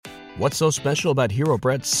What's so special about Hero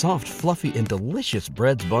Bread's soft, fluffy, and delicious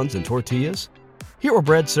breads, buns, and tortillas? Hero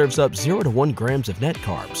Bread serves up 0 to 1 grams of net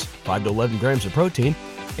carbs, 5 to 11 grams of protein,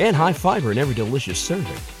 and high fiber in every delicious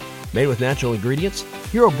serving. Made with natural ingredients,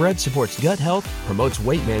 Hero Bread supports gut health, promotes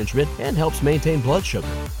weight management, and helps maintain blood sugar.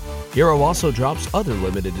 Hero also drops other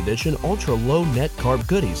limited edition ultra-low net carb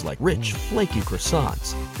goodies like rich, flaky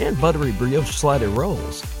croissants and buttery brioche slider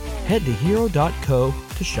rolls. Head to hero.co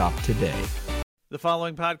to shop today. The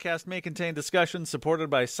following podcast may contain discussions supported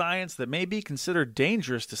by science that may be considered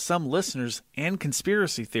dangerous to some listeners and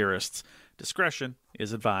conspiracy theorists. Discretion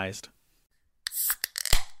is advised.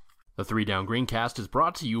 The 3 Down Greencast is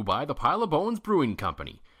brought to you by the Pile of Bones Brewing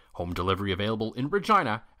Company. Home delivery available in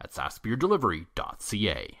Regina at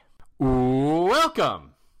sassbeerdelivery.ca.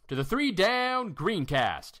 Welcome to the 3 Down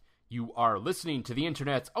Greencast. You are listening to the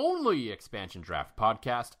internet's only expansion draft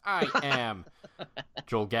podcast. I am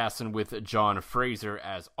Joel Gasson with John Fraser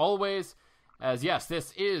as always. As yes,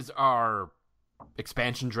 this is our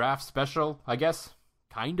expansion draft special, I guess.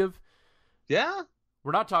 Kind of. Yeah.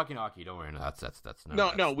 We're not talking hockey. Don't worry.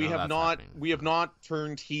 We have not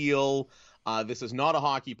turned heel. This is not a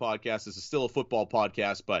hockey podcast. This is still a football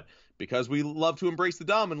podcast. But because we love to embrace the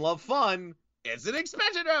dumb and love fun, it's an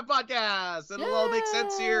expansion draft podcast. It'll all make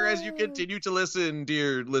sense here as you continue to listen,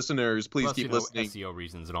 dear listeners. Please Plus, keep listening. SEO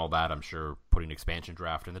reasons and all that. I'm sure putting expansion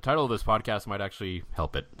draft in the title of this podcast might actually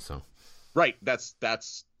help it. So, right. That's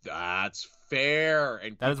fair.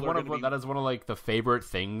 And that is one of like the favorite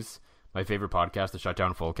things. My favorite podcast, the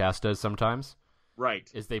Shutdown Fullcast, does sometimes. Right.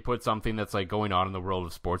 Is they put something that's like going on in the world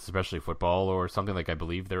of sports, especially football, or something like, I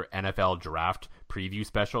believe, their NFL draft preview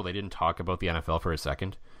special. They didn't talk about the NFL for a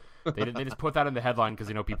second. They just put that in the headline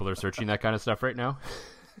because people are searching that kind of stuff right now.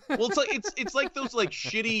 Well, it's like those like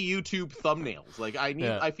shitty YouTube thumbnails. Like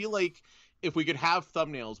I feel like if we could have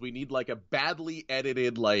thumbnails, we need like a badly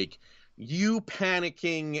edited like you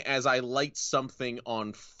panicking as I light something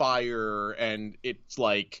on fire, and it's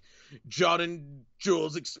like John and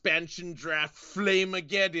Joel's expansion draft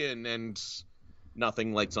Flame-ageddon, and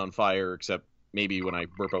nothing lights on fire except maybe when I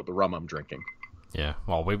burp out the rum I'm drinking. Yeah.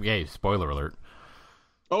 Well, spoiler alert.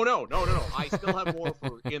 Oh no! I still have more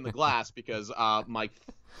for in the glass because I'm gonna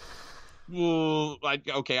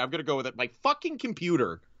go with it. My fucking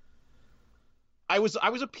computer. I was a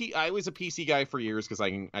PC guy for years because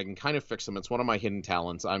I can kind of fix them. It's one of my hidden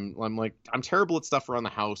talents. I'm terrible at stuff around the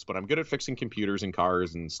house, but I'm good at fixing computers and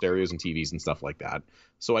cars and stereos and TVs and stuff like that.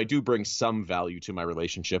 So I do bring some value to my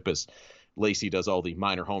relationship as Lacey does all the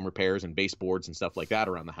minor home repairs and baseboards and stuff like that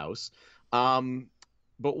around the house.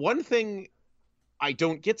 But one thing I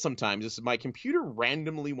don't get sometimes is my computer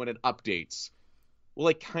randomly when it updates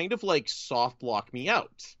will kind of soft lock me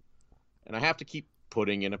out, and I have to keep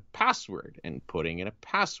putting in a password, and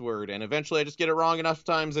eventually I just get it wrong enough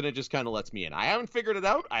times and it just kind of lets me in. I haven't figured it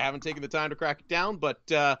out. I haven't taken the time to crack it down, but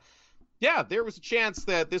there was a chance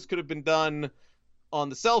that this could have been done on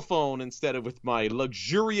the cell phone instead of with my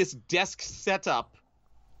luxurious desk setup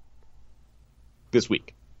this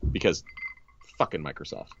week, because fucking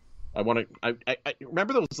Microsoft. I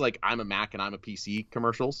remember those I'm a Mac and I'm a PC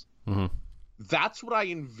commercials. Mm-hmm. That's what I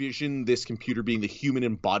envision this computer being the human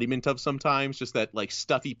embodiment of sometimes, just that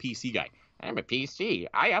stuffy PC guy. I'm a PC.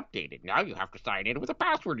 I updated. Now you have to sign in with a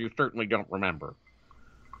password you certainly don't remember.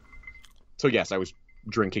 So yes, I was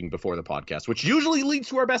drinking before the podcast, which usually leads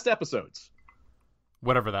to our best episodes.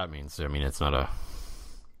 Whatever that means. I mean, it's not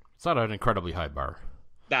an incredibly high bar.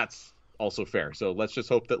 That's also fair. So let's just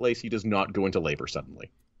hope that Lacey does not go into labor suddenly.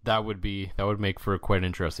 That would make for quite an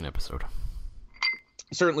interesting episode.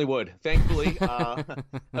 Certainly would. Thankfully,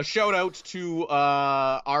 a shout out to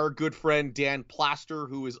our good friend Dan Plaster,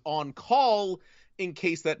 who is on call in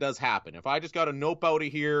case that does happen. If I just got a nope out of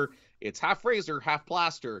here, it's half Fraser, half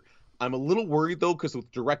Plaster. I'm a little worried though, because with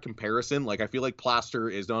direct comparison, I feel like Plaster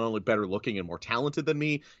is not only better looking and more talented than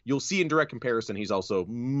me. You'll see in direct comparison, he's also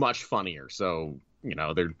much funnier. So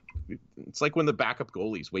it's like when the backup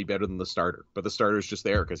goalie's way better than the starter, but the starter's just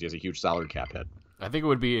there because he has a huge salary cap hit. I think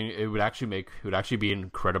it would actually be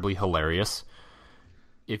incredibly hilarious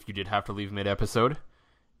if you did have to leave mid-episode.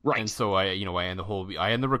 Right. And so I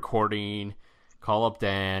end the recording, call up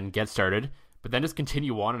Dan, get started, but then just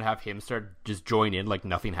continue on and have him just join in like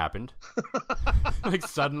nothing happened.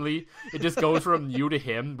 Suddenly it just goes from you to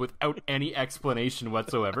him without any explanation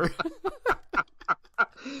whatsoever.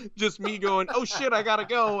 Just me going, oh shit, I gotta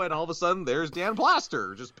go, and all of a sudden there's Dan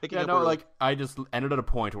Plaster just picking up. I just ended at a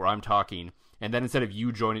point where I'm talking, and then instead of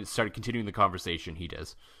you joining, started continuing the conversation, he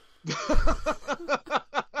does.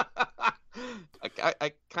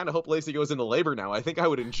 I kind of hope Lacey goes into labor now. I think I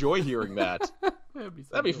would enjoy hearing that.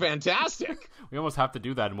 That'd be fantastic. We almost have to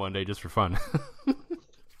do that in one day just for fun.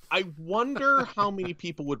 I wonder how many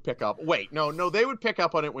people would pick up. Wait, no, they would pick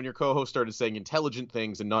up on it when your co-host started saying intelligent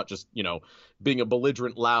things and not just, being a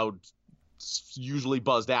belligerent, loud, usually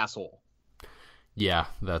buzzed asshole. Yeah,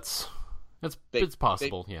 it's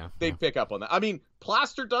possible. They'd pick up on that. I mean,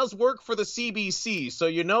 Plaster does work for the CBC,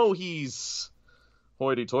 so he's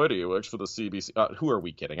hoity-toity. He works for the CBC. Who are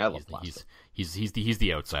we kidding? I love Plaster. He's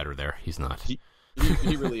the outsider there. He's not.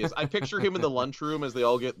 He really is. I picture him in the lunchroom as they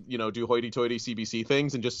all get, do hoity-toity CBC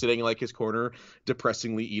things and just sitting in his corner,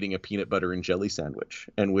 depressingly eating a peanut butter and jelly sandwich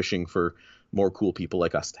and wishing for more cool people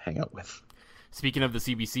like us to hang out with. Speaking of the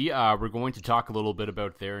CBC, we're going to talk a little bit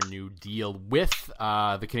about their new deal with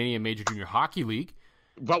the Canadian Major Junior Hockey League.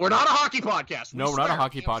 But we're not a hockey podcast. We're not a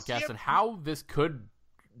hockey podcast, and how this could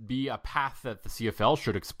be a path that the CFL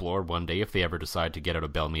should explore one day if they ever decide to get out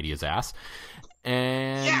of Bell Media's ass.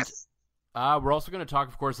 And yes! We're also going to talk,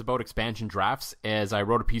 of course, about expansion drafts, as I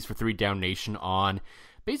wrote a piece for 3 Down Nation on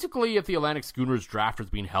basically if the Atlantic Schooners draft was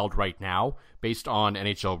being held right now, based on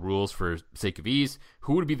NHL rules for sake of ease,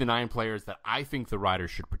 who would be the 9 players that I think the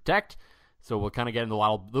Riders should protect. So we'll kind of get into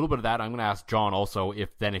a little bit of that. I'm going to ask John also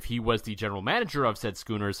if he was the general manager of said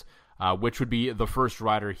Schooners, which would be the first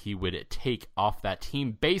Rider he would take off that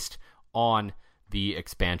team based on the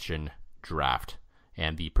expansion draft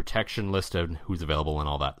and the protection list of who's available and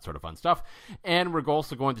all that sort of fun stuff. And we're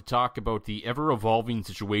also going to talk about the ever-evolving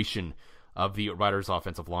situation of the Riders'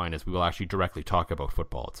 offensive line, as we will actually directly talk about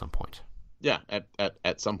football at some point. Yeah,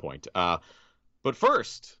 at some point. But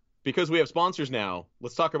first, because we have sponsors now,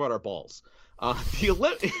 let's talk about our balls. I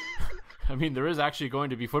mean, there is actually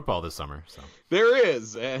going to be football this summer. So there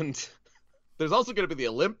is, and there's also going to be the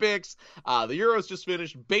Olympics. The Euros just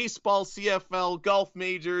finished. Baseball, CFL, golf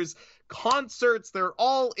majors, concerts. They're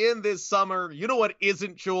all in this summer. You know what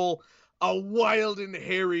isn't, Joel? A wild and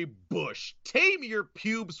hairy bush. Tame your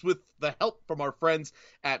pubes with the help from our friends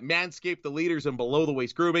at Manscaped, the leaders in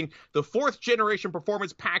below-the-waist grooming. The 4th-generation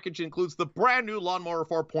performance package includes the brand-new Lawnmower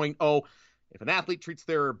 4.0. If an athlete treats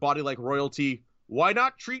their body like royalty, why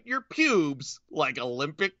not treat your pubes like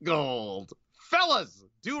Olympic gold? Fellas,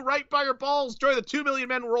 do right by your balls. Join the 2 million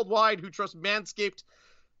men worldwide who trust Manscaped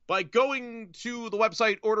by going to the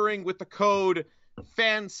website, ordering with the code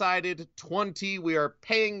FANSIDED20. We are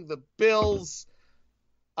paying the bills.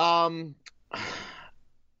 It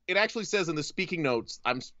actually says in the speaking notes,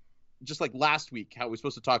 I'm just like last week, how we're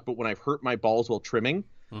supposed to talk about when I've hurt my balls while trimming.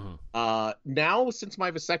 Mm-hmm. Now, since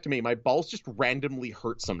my vasectomy, my balls just randomly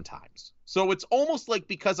hurt sometimes. So it's almost like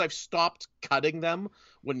because I've stopped cutting them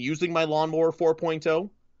when using my Lawnmower 4.0,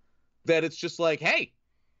 that it's just like, hey,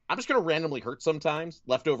 I'm just going to randomly hurt sometimes.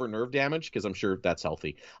 Leftover nerve damage, because I'm sure that's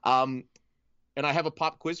healthy. And I have a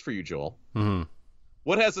pop quiz for you, Joel. Mm-hmm.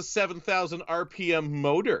 What has a 7,000 RPM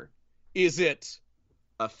motor? Is it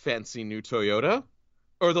a fancy new Toyota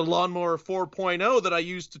or the Lawnmower 4.0 that I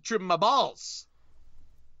use to trim my balls?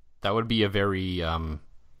 That would be a very,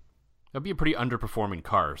 that'd be a pretty underperforming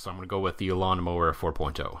car, so I'm going to go with the Lawnmower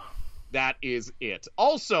 4.0. That is it.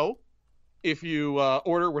 Also, if you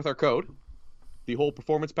order with our code, the whole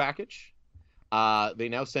performance package, they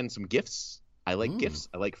now send some gifts. I like gifts.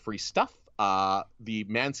 I like free stuff. The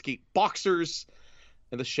Manscaped boxers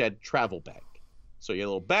and the Shed travel bag. So you get a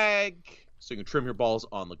little bag so you can trim your balls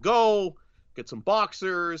on the go. Get some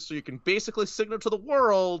boxers so you can basically signal to the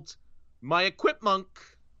world, my equipment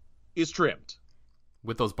is trimmed.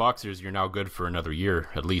 With those boxers, you're now good for another year,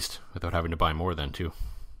 at least, without having to buy more then, too.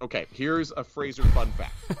 Okay, here's a Fraser fun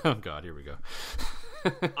fact. Oh, God, here we go.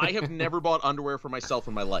 I have never bought underwear for myself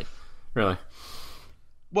in my life. Really?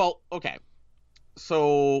 Well, okay.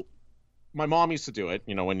 So my mom used to do it,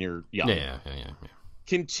 when you're young. Yeah.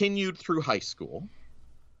 Continued through high school.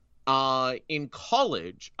 In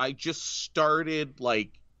college, I just started,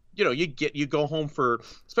 you go home for,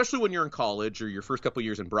 especially when you're in college or your first couple of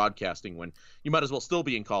years in broadcasting, when you might as well still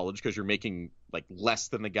be in college because you're making less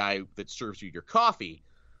than the guy that serves you your coffee.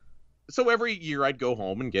 So every year I'd go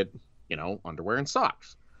home and get, underwear and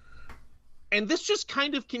socks. And this just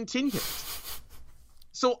kind of continues.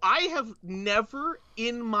 So I have never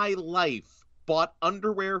in my life bought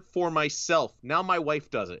underwear for myself. Now my wife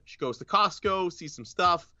does it. She goes to Costco, sees some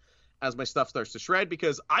stuff as my stuff starts to shred,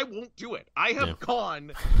 because I won't do it. I have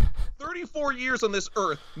gone 34 years on this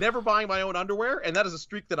earth never buying my own underwear, and that is a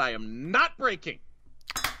streak that I am not breaking.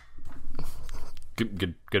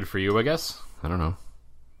 Good for you, I guess. I don't know.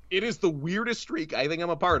 It is the weirdest streak I think I'm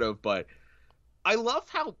a part of, but I love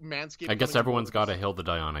how Manscaped... I guess everyone's got a hill to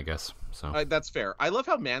die on, I guess. So that's fair. I love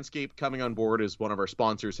how Manscaped coming on board as one of our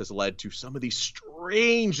sponsors has led to some of the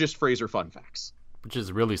strangest Fraser fun facts. Which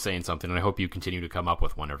is really saying something, and I hope you continue to come up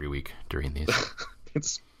with one every week during these.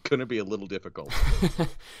 It's going to be a little difficult.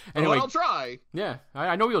 Anyway, I'll try. Yeah,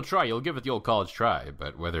 I know you'll try. You'll give it the old college try,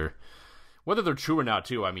 but whether they're true or not,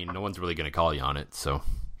 too, I mean, no one's really going to call you on it, so...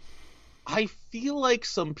 I feel like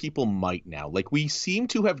some people might now. Like, we seem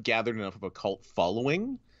to have gathered enough of a cult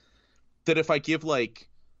following that if I give, like,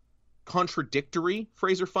 contradictory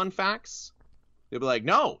Fraser fun facts, they'll be like,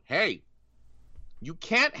 no, hey, you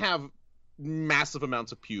can't have massive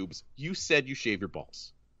amounts of pubes. You said you shave your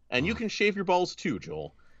balls. And you can shave your balls too,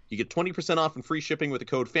 Joel. You get 20% off and free shipping with the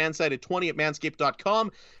code FANSIDED20 at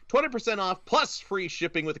manscaped.com. 20% off plus free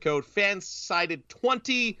shipping with the code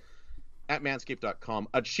FANSIDED20 at manscaped.com.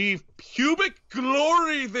 Achieve pubic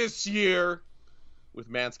glory this year with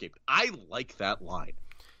Manscaped. I like that line.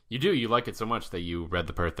 You do. You like it so much that you read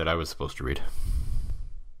the part that I was supposed to read.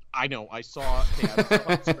 I know. I saw...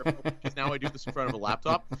 because now I do this in front of a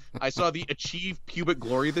laptop. I saw the Achieve pubic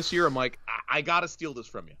glory this year. I'm like, I got to steal this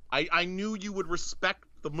from you. I knew you would respect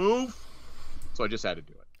the move, so I just had to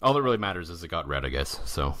do it. All that really matters is it got read, I guess.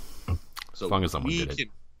 So as long as someone did it. We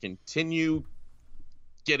can continue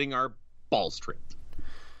getting our balls trimmed.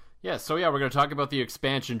 Yeah, so we're going to talk about the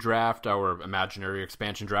expansion draft, our imaginary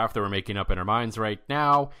expansion draft that we're making up in our minds right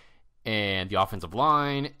now, and the offensive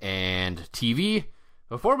line, and TV.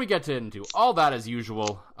 Before we get into all that as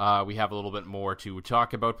usual, we have a little bit more to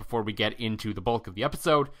talk about before we get into the bulk of the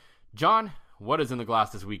episode. John, what is in the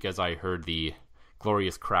glass this week as I heard the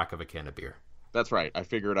glorious crack of a can of beer? That's right. I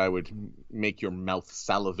figured I would make your mouth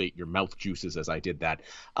salivate your mouth juices as I did that.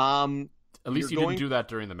 At least you didn't do that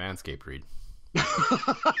during the Manscaped read. I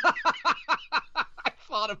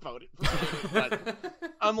thought about it. But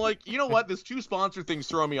I'm like, you know what? This two sponsor thing's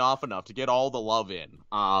throwing me off enough to get all the love in.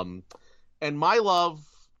 And my love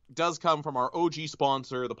does come from our OG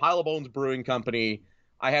sponsor, the Pile of Bones Brewing Company.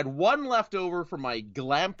 I had one left over from my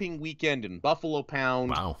glamping weekend in Buffalo Pound.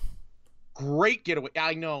 Wow. Great getaway.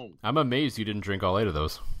 I know. I'm amazed you didn't drink all 8 of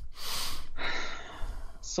those.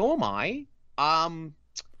 So am I.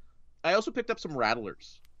 I also picked up some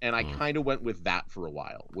Rattlers, and I kind of went with that for a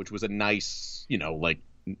while, which was a nice,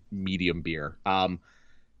 medium beer.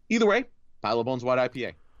 Either way, Pile of Bones White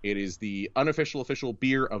IPA. It is the unofficial official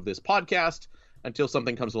beer of this podcast. Until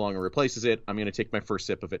something comes along and replaces it, I'm going to take my first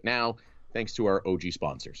sip of it now, thanks to our OG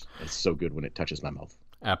sponsors. It's so good when it touches my mouth.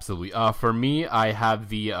 Absolutely. For me, I have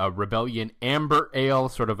the Rebellion Amber Ale,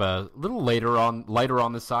 sort of a little lighter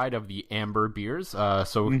on the side of the amber beers.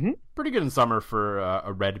 Pretty good in summer for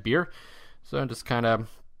a red beer. So I just kind of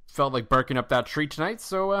felt like barking up that tree tonight.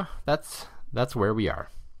 So that's where we are.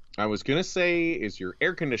 I was going to say, is your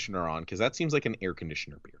air conditioner on? Because that seems like an air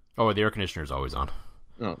conditioner beer. Oh, the air conditioner is always on.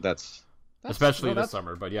 Oh, that's especially this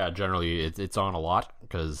summer. But yeah, generally it's on a lot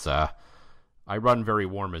because I run very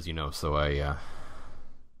warm, as you know. So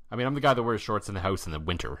I'm the guy that wears shorts in the house in the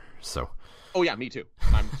winter. So. Oh yeah, me too.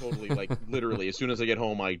 I'm totally literally as soon as I get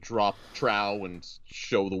home, I drop trow and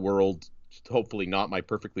show the world, hopefully not my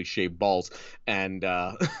perfectly shaved balls, and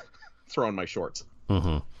throw on my shorts.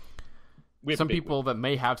 Mm-hmm. Some people that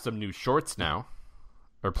may have some new shorts now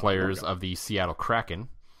are players of the Seattle Kraken,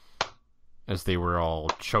 as they were all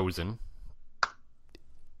chosen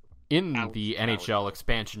in the NHL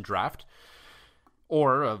expansion draft,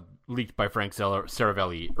 or leaked by Frank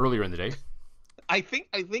Saravelli earlier in the day. I think.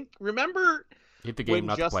 Remember, hit the game,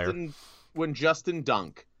 not the player. When Justin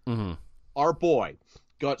Dunk, our boy,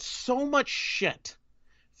 got so much shit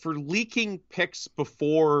for leaking picks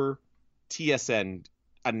before TSN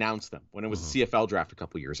announced them when it was the CFL draft a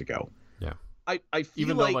couple years ago. Yeah, I feel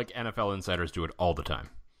even though NFL insiders do it all the time.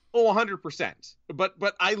 Oh, 100%. But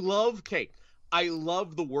I love I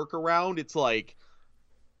love the workaround. It's like,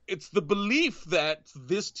 it's the belief that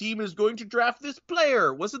this team is going to draft this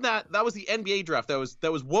player. Wasn't that was the NBA draft? That was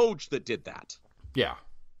Woj that did that. Yeah,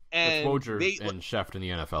 and it's Woj and Sheft in the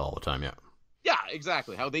NFL all the time. Yeah. Yeah,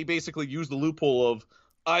 exactly. How they basically use the loophole of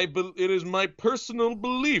it is my personal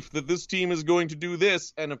belief that this team is going to do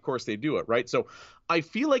this, and of course they do it, right? So I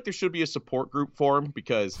feel like there should be a support group for him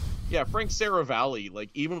because, yeah, Frank Saravalli,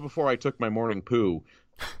 even before I took my morning poo,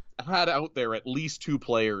 had out there at least 2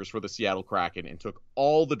 players for the Seattle Kraken and took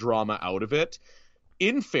all the drama out of it.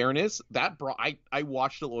 In fairness, I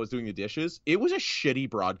watched it while I was doing the dishes. It was a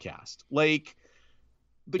shitty broadcast. I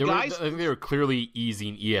think they were clearly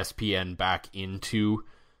easing ESPN back into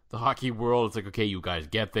the hockey world. It's like, okay, you guys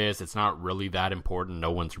get this. It's not really that important.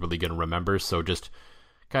 No one's really going to remember. So just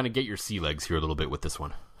kind of get your sea legs here a little bit with this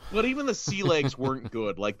one. But even the Sea Legs weren't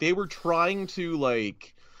good. Like, they were trying to,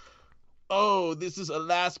 like, oh, this is a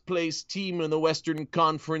last place team in the Western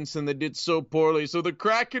Conference and they did so poorly, so the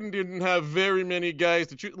Kraken didn't have very many guys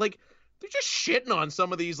to choose. Like, they're just shitting on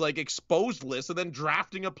some of these, like, exposed lists and then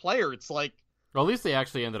drafting a player. It's like... Well, at least they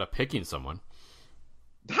actually ended up picking someone.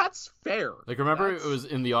 That's fair. Like, remember it was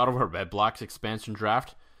in the Ottawa Red Blacks expansion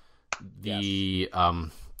draft? It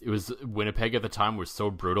was Winnipeg at the time was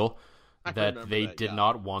so brutal that they did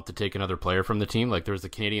not want to take another player from the team. Like, there was a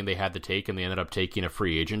Canadian they had to take, and they ended up taking a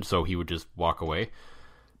free agent, so he would just walk away.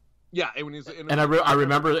 Yeah, I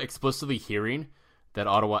remember explicitly hearing that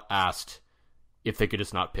Ottawa asked if they could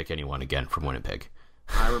just not pick anyone again from Winnipeg.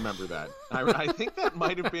 I remember that. I think that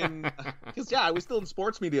might have been... Because, I was still in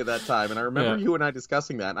sports media at that time, and I remember you and I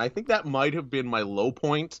discussing that, and I think that might have been my low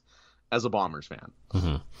point as a Bombers fan.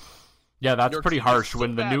 Mm-hmm. Yeah, that's pretty harsh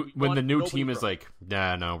when the new team is like,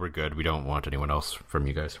 nah, no, we're good. We don't want anyone else from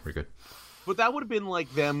you guys. We're good. But that would have been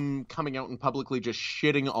like them coming out and publicly just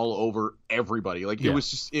shitting all over everybody. Like, it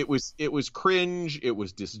was just, it was cringe. It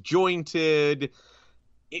was disjointed.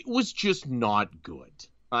 It was just not good.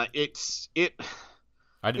 I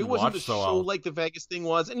didn't watch so like the Vegas thing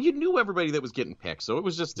was, and you knew everybody that was getting picked. So it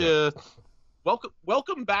was just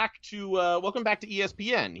welcome back to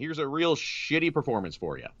ESPN. Here's a real shitty performance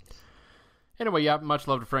for you. Anyway, much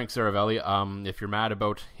love to Frank Saravelli. If you're mad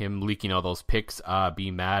about him leaking all those picks,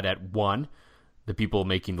 be mad at one, the people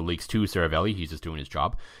making the leaks. Two, Saravelli, he's just doing his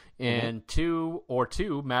job, and two,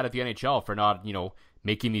 mad at the NHL for not,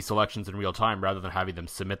 making these selections in real time rather than having them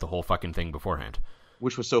submit the whole fucking thing beforehand,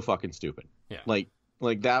 which was so fucking stupid. Yeah,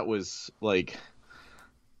 like that was like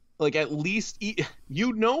at least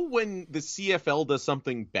when the CFL does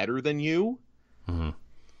something better than you,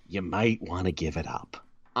 you might want to give it up.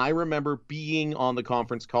 I remember being on the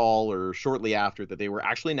conference call or shortly after that they were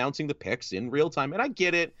actually announcing the picks in real time. And I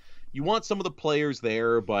get it. You want some of the players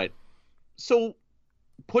there, but so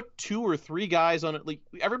put 2 or 3 guys on it. Like,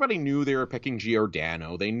 everybody knew they were picking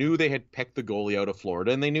Giordano. They knew they had picked the goalie out of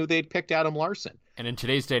Florida, and they knew they'd picked Adam Larson. And in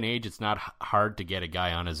today's day and age, it's not hard to get a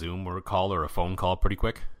guy on a Zoom or a call or a phone call pretty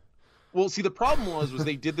quick. Well, see, the problem was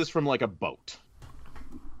they did this from like a boat.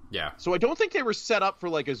 Yeah. So I don't think they were set up for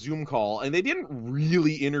like a Zoom call, and they didn't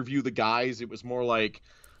really interview the guys. It was more like,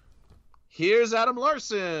 here's Adam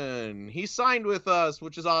Larson. He signed with us,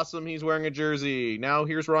 which is awesome. He's wearing a jersey. Now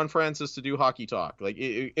here's Ron Francis to do hockey talk. Like,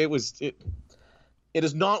 it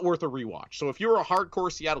is not worth a rewatch. So if you're a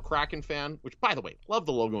hardcore Seattle Kraken fan, which, by the way, love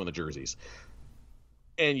the logo and the jerseys,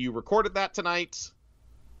 and you recorded that tonight,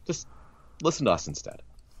 just listen to us instead.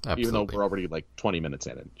 Absolutely. Even though we're already like 20 minutes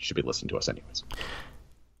in, and you should be listening to us anyways.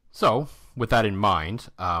 So, with that in mind,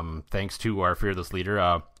 thanks to our fearless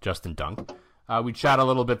leader, Justin Dunk, we chat a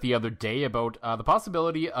little bit the other day about the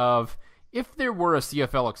possibility of if there were a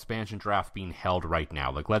CFL expansion draft being held right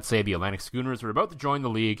now. Like, let's say the Atlantic Schooners were about to join the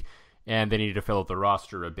league and they needed to fill out the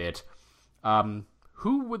roster a bit.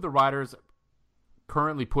 Who would the Riders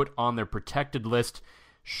currently put on their protected list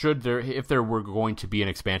if there were going to be an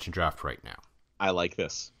expansion draft right now? I like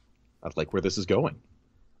this. I like where this is going.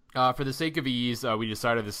 For the sake of ease, we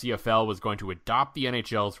decided the CFL was going to adopt the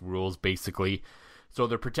NHL's rules, basically. So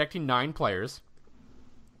they're protecting 9 players.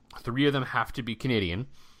 3 of them have to be Canadian.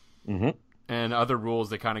 Mm-hmm. And other rules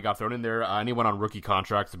that kind of got thrown in there. Anyone on rookie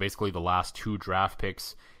contracts, so basically the last 2 draft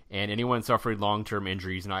picks. And anyone suffering long-term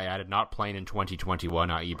injuries, and I added not playing in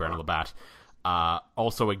 2021, i.e. Brandon Labatt,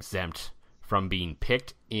 also exempt from being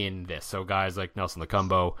picked in this. So guys like Nelson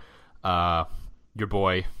Lacumbo, your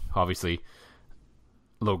boy, obviously,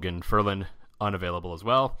 Logan Ferlin, unavailable as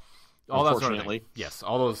well. Unfortunately. Yes,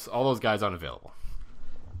 all those guys unavailable.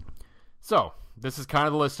 So, this is kind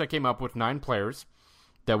of the list I came up with, 9 players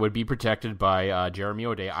that would be protected by Jeremy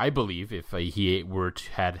O'Day. I believe if he were to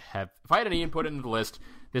if I had any input into the list,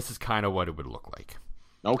 this is kind of what it would look like.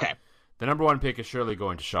 Okay. The number 1 pick is surely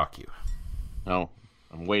going to shock you. Oh,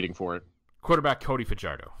 I'm waiting for it. Quarterback Cody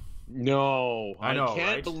Fajardo. No, I know,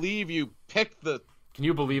 can't believe you picked the Can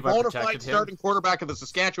you believe I protected him? Bona fide starting quarterback of the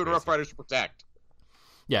Saskatchewan Roughriders to protect.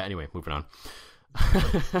 Yeah, anyway, moving on.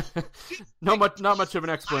 Not much of an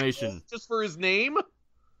explanation. Just for his name?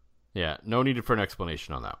 Yeah, no need for an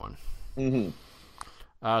explanation on that one.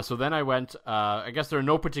 Mm-hmm. So then I went, I guess there are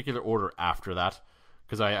no particular order after that,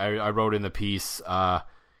 because I wrote in the piece,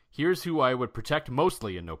 here's who I would protect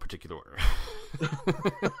mostly in no particular order.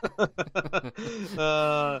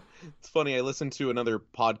 It's funny, I listened to another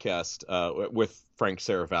podcast with Frank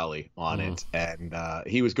Saravelli on it, and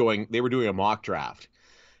they were doing a mock draft,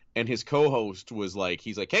 and his co-host was like,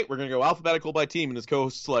 he's like, hey, we're gonna go alphabetical by team, and his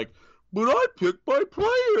co-host's like, but I picked my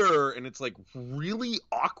player, and it's like really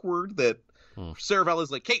awkward that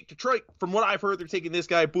Saravella's like, hey, Detroit, from what I've heard, they're taking this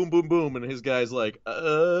guy, boom, boom, boom. And his guy's like,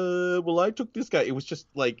 well, I took this guy. It was just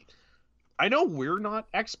like, I know we're not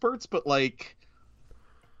experts, but like,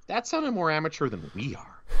 that sounded more amateur than we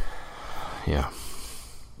are. Yeah.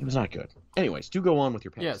 It was not good. Anyways, do go on with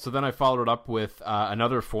your picks. Yeah, so then I followed it up with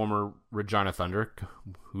another former Regina Thunder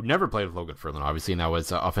who never played with Logan Ferland, obviously, and that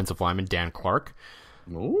was offensive lineman Dan Clark.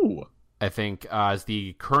 Ooh. I think as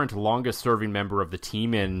the current longest-serving member of the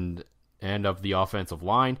team and of the offensive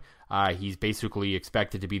line, he's basically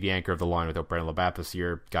expected to be the anchor of the line without Brandon Labatt this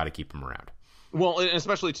year. Got to keep him around. Well, and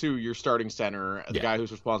especially, too, your starting center, the guy who's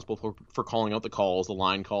responsible for calling out the calls, the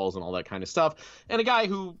line calls, and all that kind of stuff, and a guy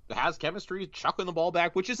who has chemistry, chucking the ball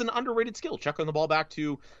back, which is an underrated skill, chucking the ball back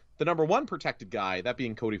to the number one protected guy, that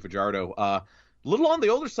being Cody Fajardo. A little on the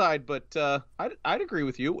older side, but I'd agree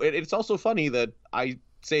with you. It's also funny that I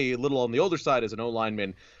say a little on the older side as an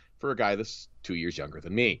O-lineman for a guy that's 2 years younger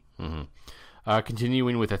than me. Mm-hmm.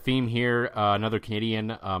 Continuing with a theme here, another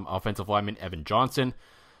Canadian offensive lineman, Evan Johnson.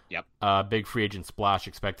 Yep. Big free agent splash,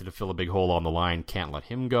 expected to fill a big hole on the line. Can't let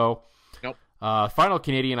him go. Nope. Final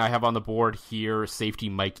Canadian I have on the board here, safety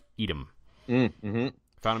Mike Edom.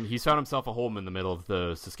 Mm-hmm. He's found himself a home in the middle of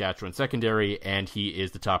the Saskatchewan secondary, and he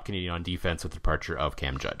is the top Canadian on defense with the departure of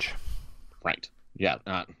Cam Judge. Right. Yeah.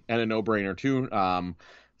 And a no-brainer, too.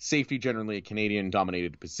 Safety, generally a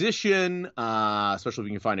Canadian-dominated position, especially if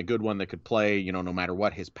you can find a good one that could play, no matter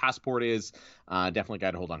what his passport is. Definitely a guy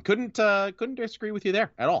to hold on. Couldn't disagree with you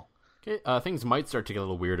there at all. Okay, things might start to get a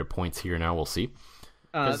little weird at points here now. We'll see.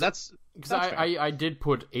 That's I did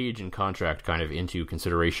put age and contract kind of into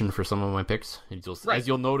consideration for some of my picks. As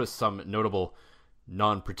you'll notice, some notable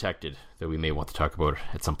non-protected that we may want to talk about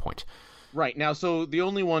at some point. Right. Now, so the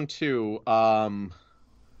only one, too,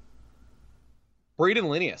 Braden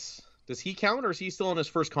Linnaeus, does he count, or is he still on his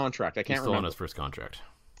first contract? I can't remember. He's still on his first contract.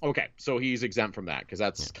 Okay, so he's exempt from that, because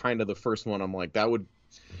that's kind of the first one I'm like, that would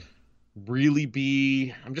really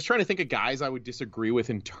be... I'm just trying to think of guys I would disagree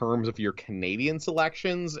with in terms of your Canadian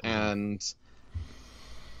selections, and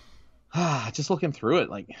just looking through it,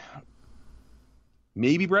 like,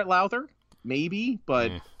 maybe Brett Lauther, maybe,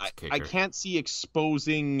 but I can't see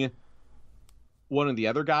exposing one of the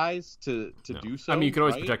other guys to do so. I mean, you could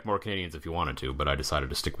always right? protect more Canadians if you wanted to, but I decided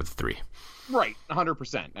to stick with the three. Right,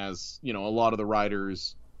 100%. As, a lot of the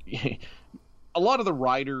riders, the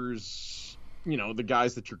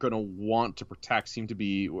guys that you're going to want to protect seem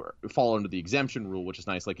to fall under the exemption rule, which is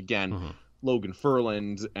nice. Like, again, Logan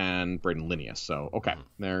Ferland and Braden Linnaeus. So, okay,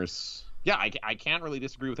 I can't really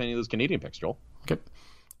disagree with any of those Canadian picks, Joel. Okay.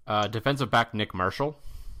 Defensive back Nick Marshall.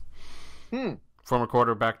 Former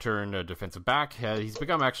quarterback turned defensive back. He's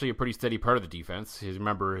become actually a pretty steady part of the defense. You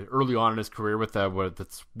remember early on in his career with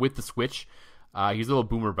the switch, he's a little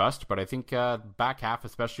boomer bust, but I think back half,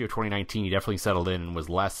 especially of 2019, he definitely settled in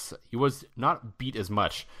and he was not beat as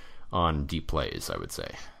much on deep plays, I would say.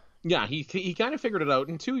 Yeah, he kind of figured it out.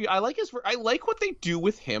 And two, I like what they do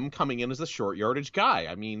with him coming in as a short yardage guy.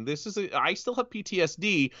 I mean, I still have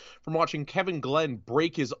PTSD from watching Kevin Glenn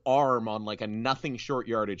break his arm on like a nothing short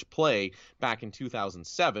yardage play back in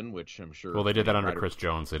 2007, which I'm sure. Well, they did that under Chris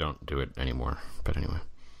Jones. They don't do it anymore. But anyway.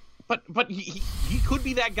 But he could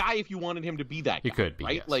be that guy if you wanted him to be that guy. He could be,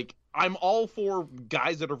 right? Yes. Like, I'm all for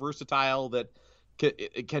guys that are versatile that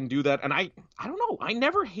can do that, and I don't know, I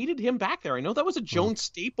never hated him back there. I know that was a Jones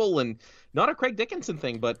staple and not a Craig Dickinson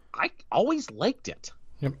thing, but I always liked it.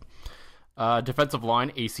 Yep. Defensive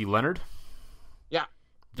line, AC Leonard. Yeah.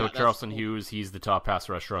 Charleston Hughes, he's the top pass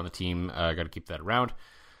rusher on the team. Got to keep that around.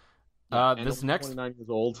 This next 29 years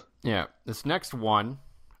old. Yeah, this next one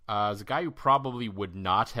is a guy who probably would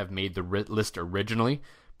not have made the list originally,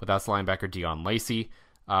 but that's linebacker Dion Lacey.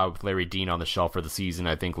 With Larry Dean on the shelf for the season,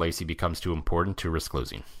 I think Lacey becomes too important to risk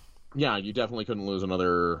losing. Yeah, you definitely couldn't lose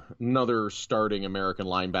another starting American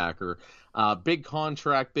linebacker. Big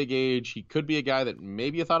contract, big age. He could be a guy that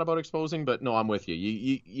maybe you thought about exposing, but no, I'm with you.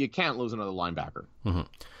 You can't lose another linebacker.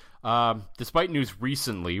 Despite news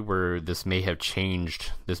recently where this may have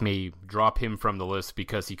changed, this may drop him from the list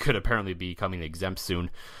because he could apparently be becoming exempt soon.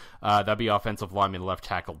 That'd be offensive lineman left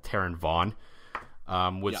tackle Taron Vaughn.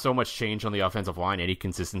 With so much change on the offensive line, any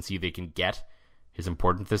consistency they can get is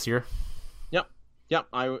important this year. Yep,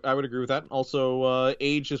 I would agree with that. Also,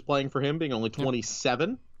 age is playing for him, being only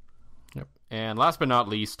 27. Yep. And last but not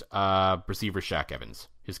least, receiver Shaq Evans.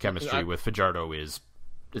 His chemistry with Fajardo it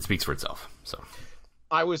speaks for itself. So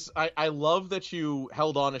I love that you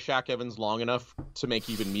held on to Shaq Evans long enough to make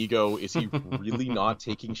even me go, is he really not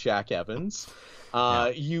taking Shaq Evans?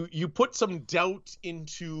 You put some doubt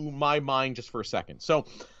into my mind just for a second. So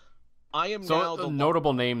I am now the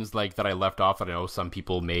notable names like that I left off that I know some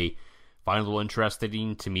people may find a little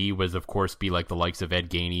interesting to me was, of course, be like the likes of Ed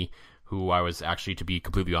Gainey, who I was actually, to be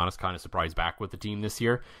completely honest, kind of surprised back with the team this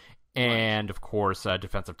year. And, of course,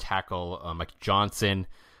 defensive tackle Mike Johnson.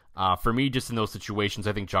 For me, just in those situations,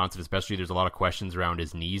 I think Johnson, especially, there's a lot of questions around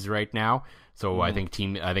his knees right now. So I think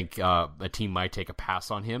a team might take a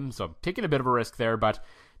pass on him. So I'm taking a bit of a risk there, but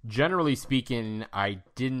generally speaking, I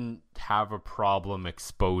didn't have a problem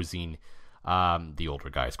exposing the older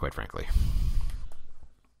guys, quite frankly.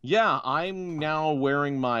 Yeah, I'm now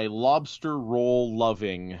wearing my lobster roll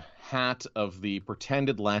loving hat of the pretend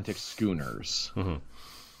Atlantic Schooners. Mm-hmm.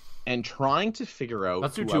 And trying to figure out...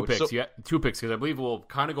 Let's do two picks. Yeah, 2 picks, because I believe we'll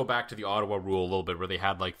kind of go back to the Ottawa rule a little bit, where they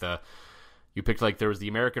had like you picked like there was the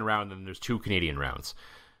American round and then there's 2 Canadian rounds.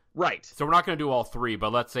 Right. So we're not going to do all 3,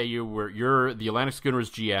 but let's say you're the Atlantic Schooners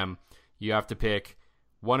GM. You have to pick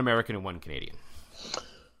 1 American and 1 Canadian.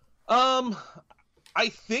 I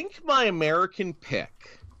think my American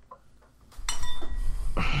pick...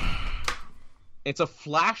 It's a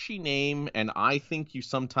flashy name, and I think you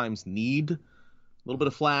sometimes need a little bit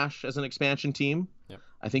of flash as an expansion team. Yep.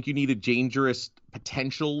 I think you need a dangerous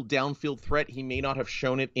potential downfield threat. He may not have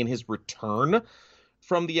shown it in his return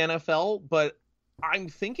from the NFL, but I'm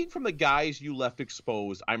thinking from the guys you left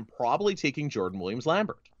exposed, I'm probably taking Jordan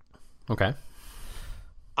Williams-Lambert. Okay.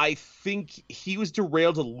 I think he was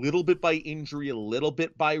derailed a little bit by injury, a little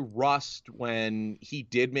bit by rust when he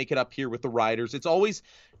did make it up here with the Riders.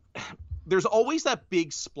 There's always that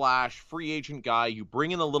big splash free agent guy you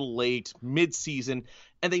bring in a little late mid-season,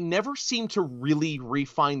 and they never seem to really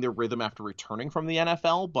refine their rhythm after returning from the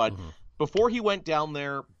NFL. But before he went down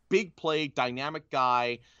there, big play, dynamic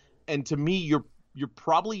guy, and to me, you're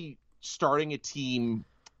probably starting a team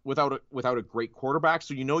without a great quarterback,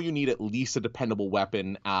 so you need at least a dependable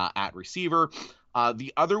weapon at receiver.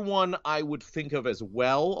 The other one I would think of as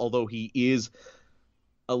well, although he is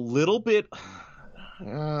a little bit...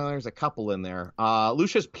 there's a couple in there.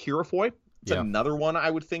 Lucius Purifoy. It's another one I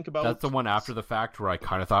would think about. That's the one after the fact where I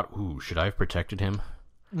kind of thought, ooh, should I have protected him?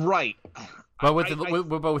 Right. But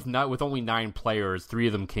with only 9 players, 3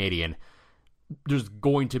 of them Canadian, there's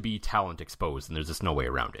going to be talent exposed, and there's just no way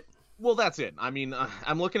around it. Well, that's it. I mean,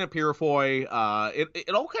 I'm looking at Purifoy. It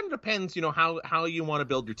all kind of depends, how you want to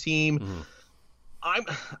build your team.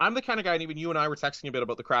 Mm-hmm. I'm the kind of guy, and even you and I were texting a bit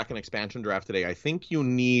about the Kraken expansion draft today. I think you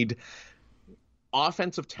need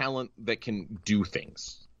offensive talent that can do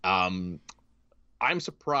things. I'm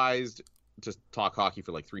surprised, to talk hockey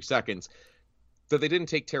for like 3 seconds, that they didn't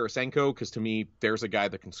take Tarasenko, because to me, there's a guy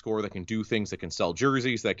that can score, that can do things, that can sell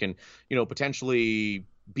jerseys, that can, potentially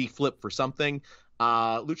be flipped for something.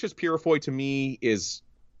 Lucius Purifoy, to me, is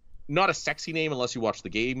not a sexy name unless you watch the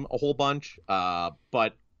game a whole bunch.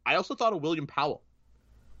 But I also thought of William Powell.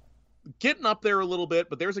 Getting up there a little bit,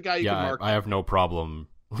 but there's a guy you can mark. I have no problem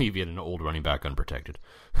leaving an old running back unprotected.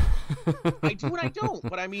 I do and I don't,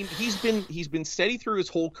 but I mean, he's been steady through his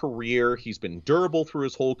whole career. He's been durable through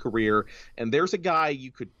his whole career, and there's a guy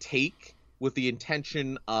you could take with the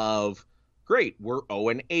intention of, great, we're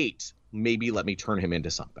 0-8. Maybe let me turn him into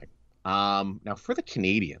something. Now for the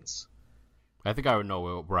Canadians, I think I would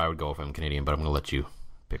know where I would go if I'm Canadian, but I'm going to let you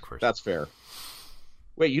pick first. That's fair.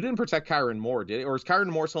 Wait, you didn't protect Kyron Moore, did it? Or is Kyron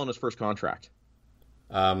Moore still on his first contract?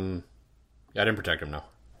 I didn't protect him, no.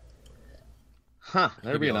 Huh,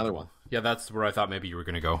 there'd be another one. Yeah, that's where I thought maybe you were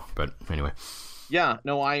going to go, but anyway. Yeah,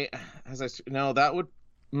 no, that would...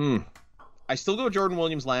 I still go Jordan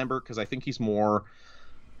Williams-Lambert, because I think he's more...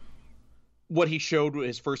 What he showed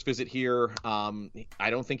his first visit here, I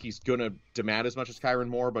don't think he's going to demand as much as Kyron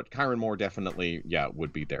Moore, but Kyron Moore definitely,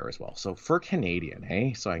 would be there as well. So for Canadian,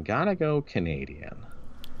 hey? So I gotta go Canadian.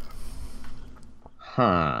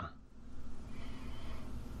 Huh.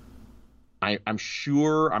 I'm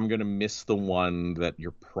sure I'm going to miss the one that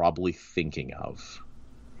you're probably thinking of.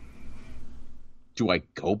 Do I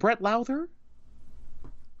go Brett Lauther?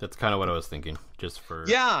 That's kind of what I was thinking, just for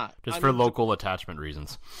local attachment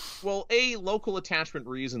reasons. Well, A, local attachment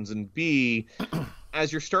reasons, and B,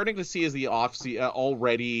 as you're starting to see as the offseason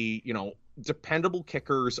already, dependable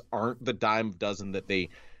kickers aren't the dime a dozen that they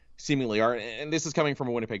seemingly are. And this is coming from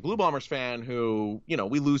a Winnipeg Blue Bombers fan who,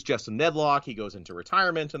 we lose Justin Nedlock, he goes into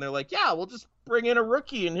retirement, and they're like, yeah, we'll just bring in a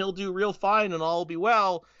rookie and he'll do real fine and all will be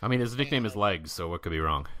well. I mean, his nickname is Legs, so what could be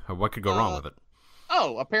wrong? What could go wrong with it?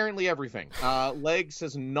 Oh, apparently everything. Legs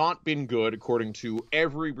has not been good according to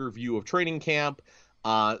every review of training camp.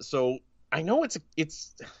 So I know it's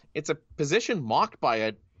a position mocked by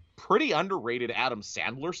a pretty underrated Adam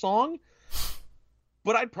Sandler song,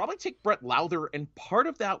 but I'd probably take Brett Lauther, and part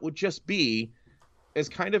of that would just be as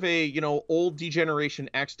kind of a old D-Generation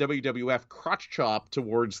X WWF crotch chop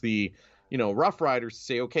towards the Rough Riders to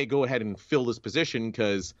say, okay, go ahead and fill this position,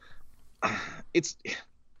 because it's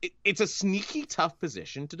a sneaky tough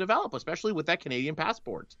position to develop, especially with that Canadian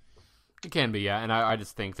passport. It can be, yeah, and I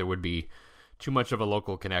just think there would be too much of a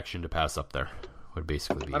local connection to pass up there. Would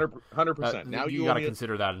basically be 100%. Now you got to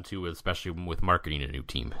consider that too, especially with marketing a new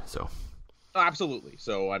team. So absolutely.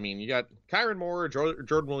 So I mean, you got Kyron Moore,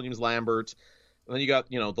 Jordan Williams, Lambert, and then you got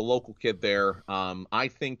the local kid there. I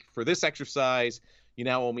think for this exercise, you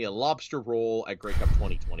now owe me a lobster roll at Grey Cup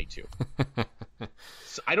 2022.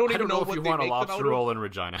 So I don't even know if what you they want a make lobster roll in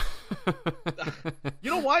Regina.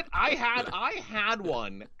 You know what? I had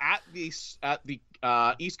one at the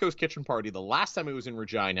East Coast Kitchen Party the last time it was in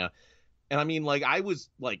Regina. And I mean, like, I was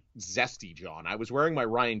like zesty, John. I was wearing my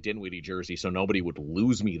Ryan Dinwiddie jersey so nobody would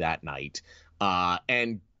lose me that night.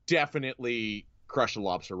 And definitely crushed a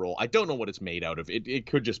lobster roll. I don't know what it's made out of. It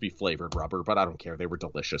could just be flavored rubber, but I don't care. They were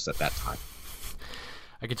delicious at that time.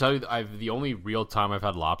 I can tell you the only real time I've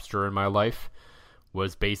had lobster in my life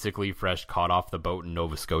was basically fresh caught off the boat in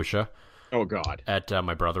Nova Scotia. Oh, God. At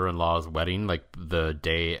my brother-in-law's wedding, like the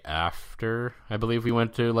day after, I believe we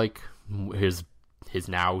went to like his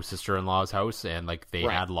now sister-in-law's house, and like they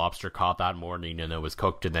had lobster caught that morning and it was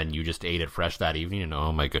cooked, and then you just ate it fresh that evening, and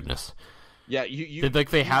oh my goodness. Yeah,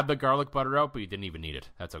 they had the garlic butter out, but you didn't even need it.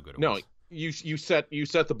 That's how good it was. No, you set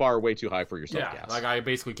the bar way too high for yourself. Yeah, like I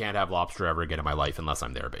basically can't have lobster ever again in my life unless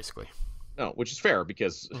I'm there, basically. No, which is fair,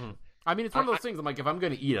 because I mean, it's one of those things. I'm like, if I'm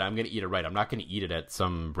going to eat it, I'm going to eat it right. I'm not going to eat it at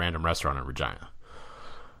some random restaurant in Regina.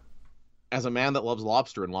 As a man that loves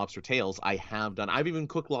lobster and lobster tails, I've even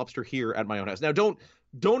cooked lobster here at my own house. Now, don't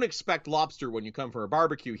expect lobster when you come for a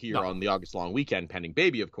barbecue here on the August long weekend, pending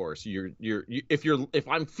baby, of course. If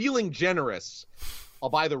I'm feeling generous, I'll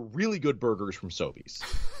buy the really good burgers from Sobeys.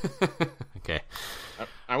 Okay.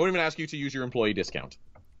 I won't even ask you to use your employee discount.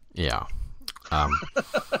 Yeah.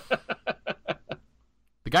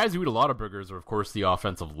 The guys who eat a lot of burgers are, of course, the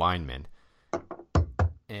offensive linemen.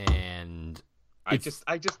 And I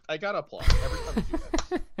gotta applaud every time you do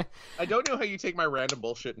that. I don't know how you take my random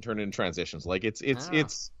bullshit and turn it into transitions. Like it's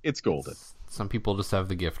golden. Some people just have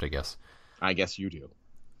the gift, I guess. I guess you do.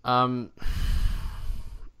 I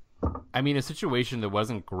mean, a situation that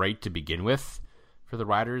wasn't great to begin with for the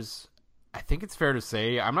Riders. I think it's fair to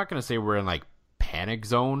say, I'm not going to say we're in like panic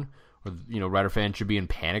zone, or Rider fans should be in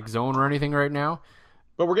panic zone or anything right now.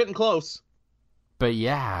 But we're getting close. But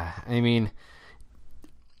yeah, I mean,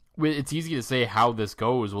 it's easy to say how this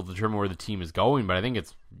goes will determine where the team is going, but I think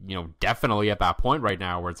it's, definitely at that point right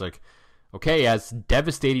now where it's like, okay, as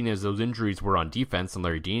devastating as those injuries were on defense and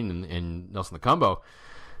Larry Dean and Nelson Lecumbo,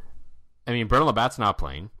 I mean, Brendan Labatt's not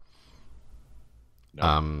playing.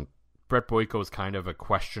 No. Brett Boyko is kind of a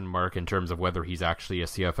question mark in terms of whether he's actually a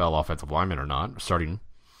CFL offensive lineman or not, starting.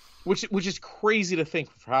 Which is crazy to think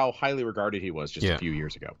of how highly regarded he was just a few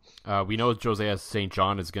years ago. We know Josiah St.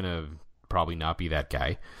 John is going to probably not be that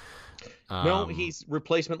guy. No, he's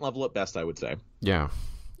replacement level at best, I would say. Yeah.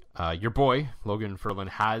 Your boy, Logan Ferlin,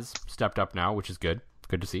 has stepped up now, which is good.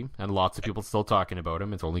 Good to see. And lots of people still talking about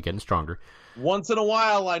him. It's only getting stronger. Once in a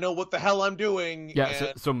while, I know what the hell I'm doing. Yeah,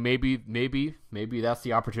 and... so maybe that's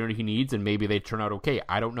the opportunity he needs, and maybe they turn out okay.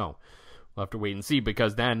 I don't know. We'll have to wait and see,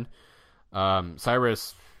 because then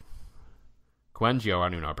Cyrus Quengio, I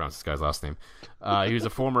don't even know how to pronounce this guy's last name. He was a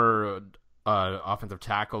former offensive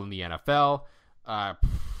tackle in the NFL.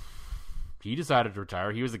 He decided to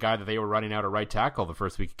retire. He was the guy that they were running out of right tackle the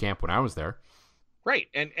first week of camp when I was there. Right,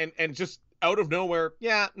 and just out of nowhere,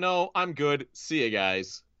 yeah, no, I'm good. See you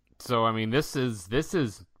guys. So I mean, this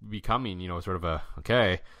is becoming, sort of a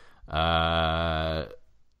okay.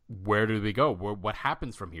 Where do we go? What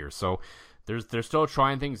happens from here? So they're still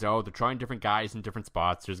trying things out. They're trying different guys in different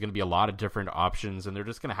spots. There's going to be a lot of different options, and they're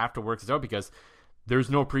just going to have to work this out because there's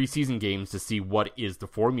no preseason games to see what is the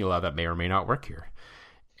formula that may or may not work here.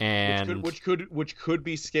 And which could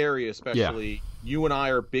be scary, especially you and I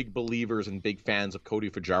are big believers and big fans of Cody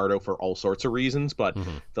Fajardo for all sorts of reasons, but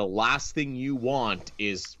the last thing you want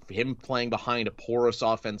is him playing behind a porous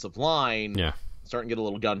offensive line, starting to get a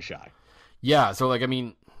little gun shy. Yeah, so like, I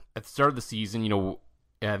mean, at the start of the season,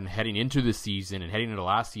 and heading into the season and heading into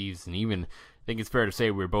last season, even, I think it's fair to say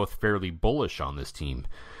we're both fairly bullish on this team.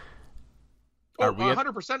 Oh,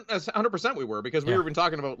 100% we were, because we were even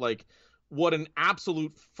talking about like what an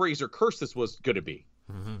absolute Fraser curse this was going to be.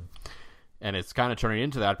 Mm-hmm. And it's kind of turning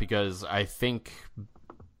into that, because I think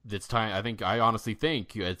it's time. I honestly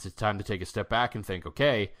think it's time to take a step back and think,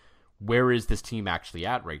 okay, where is this team actually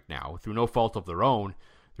at right now? Through no fault of their own,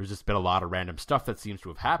 there's just been a lot of random stuff that seems to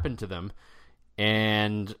have happened to them.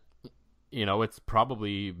 And, it's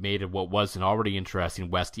probably made what was an already interesting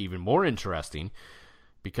West even more interesting,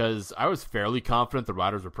 because I was fairly confident the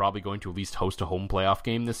Riders were probably going to at least host a home playoff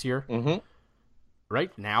game this year. Mm-hmm.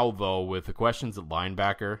 Right now, though, with the questions at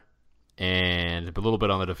linebacker and a little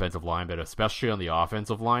bit on the defensive line, but especially on the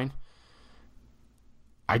offensive line,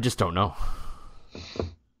 I just don't know.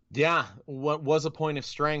 Yeah, what was a point of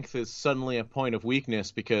strength is suddenly a point of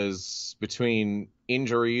weakness, because between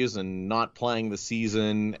injuries and not playing the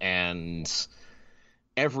season and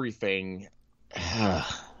everything,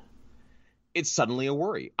 it's suddenly a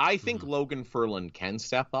worry. I think Logan Ferland can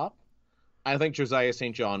step up. I think Josiah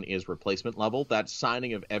St. John is replacement level. That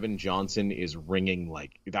signing of Evan Johnson is ringing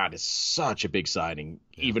like that is such a big signing,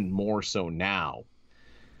 even more so now.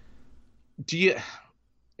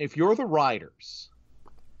 If you're the Riders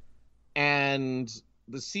and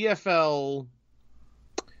the CFL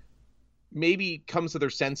maybe comes to their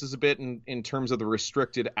senses a bit in terms of the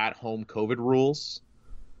restricted at-home COVID rules,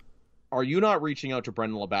 are you not reaching out to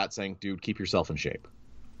Brendan Labatt saying, dude, keep yourself in shape?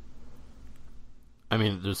 I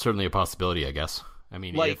mean, there's certainly a possibility, I guess. I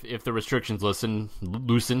mean, like, if the restrictions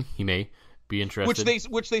loosen, he may be interested.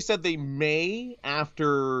 Which they said they may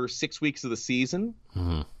after 6 weeks of the season.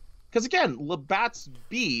 Mm-hmm. Because again, Labatt's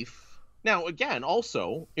beef. Now, again,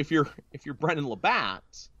 also, if you're Brendan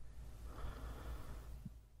Labatt,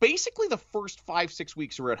 basically the first 5-6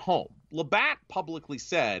 weeks are at home. Labatt publicly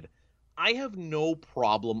said, I have no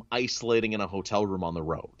problem isolating in a hotel room on the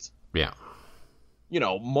road. Yeah. You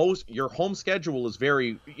know, your home schedule is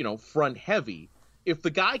very, front heavy. If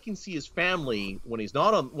the guy can see his family when he's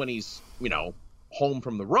home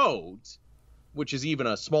from the road, which is even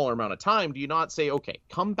a smaller amount of time, do you not say, okay,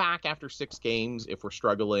 come back after 6 games if we're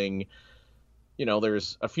struggling?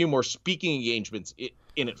 There's a few more speaking engagements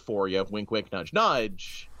in it for you. Wink, wink, nudge,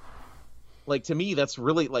 nudge. Like, to me, that's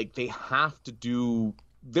really like they're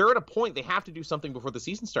at a point they have to do something before the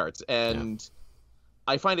season starts. And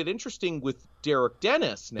I find it interesting with Derek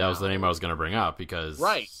Dennis now. That was the name I was going to bring up, because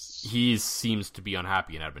he seems to be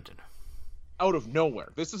unhappy in Edmonton. Out of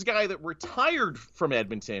nowhere. This is a guy that retired from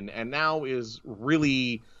Edmonton and now is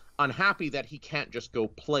really unhappy that he can't just go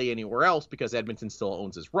play anywhere else because Edmonton still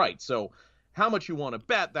owns his rights. So how much you want to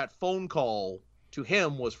bet that phone call to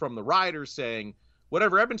him was from the Riders saying,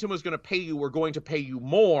 whatever Edmonton was going to pay you, we're going to pay you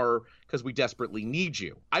more because we desperately need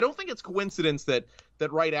you. I don't think it's coincidence that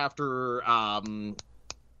right after I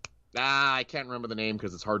can't remember the name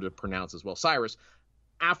because it's hard to pronounce as well, Cyrus,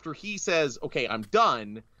 after he says, okay, I'm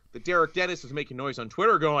done, that Derek Dennis is making noise on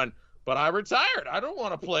Twitter going, but I retired. I don't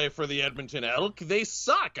want to play for the Edmonton Elk. They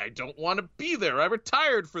suck. I don't want to be there. I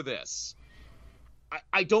retired for this.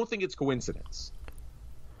 I don't think it's coincidence.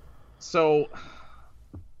 So,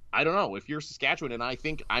 I don't know. If you're Saskatchewan, and I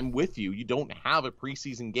think I'm with you, you don't have a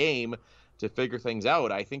preseason game to figure things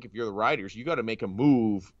out. I think if you're the Riders, you got to make a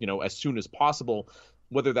move, as soon as possible,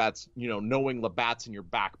 whether that's, knowing Labatt's in your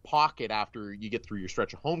back pocket after you get through your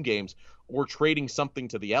stretch of home games, or trading something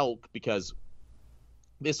to the Elk, because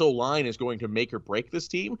this O-line is going to make or break this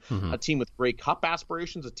team. Mm-hmm. A team with Grey Cup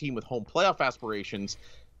aspirations, a team with home playoff aspirations.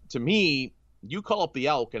 To me, you call up the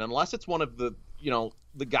Elk, and unless it's one of the,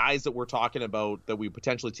 the guys that we're talking about that we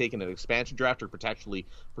potentially take in an expansion draft or potentially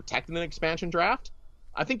protect in an expansion draft,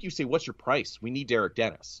 I think you say, what's your price? We need Derek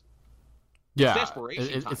Dennis. Yeah,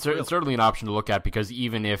 it's certainly an option to look at, because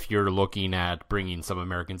even if you're looking at bringing some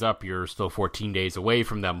Americans up, you're still 14 days away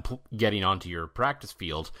from them getting onto your practice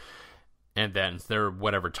field. And then it's their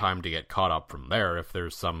whatever time to get caught up from there, if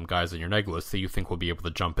there's some guys in your neg list that you think will be able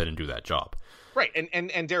to jump in and do that job. Right,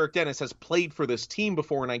 and Derek Dennis has played for this team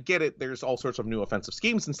before, and I get it, there's all sorts of new offensive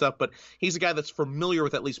schemes and stuff, but he's a guy that's familiar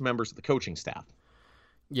with at least members of the coaching staff.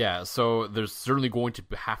 Yeah, so there's certainly going to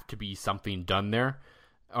have to be something done there.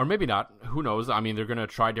 Or maybe not. Who knows? I mean, they're going to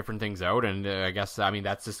try different things out, and I guess,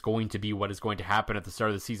 that's just going to be what is going to happen at the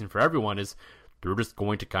start of the season for everyone, is they're just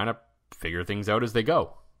going to kind of figure things out as they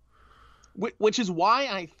go. Which is why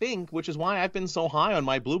I've been so high on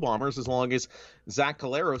my Blue Bombers, as long as Zach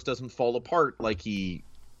Collaros doesn't fall apart like he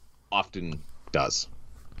often does.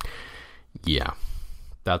 Yeah.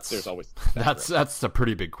 There's always that's a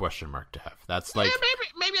pretty big question mark to have. That's like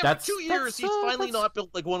maybe after 2 years he's finally not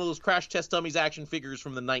built like one of those Crash Test Dummies action figures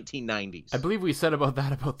from the 1990s. I believe we said about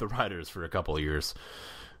the Riders for a couple of years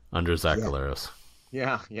under Zach Collaros.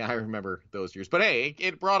 Yeah, I remember those years. But hey,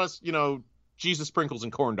 it brought us, Jesus sprinkles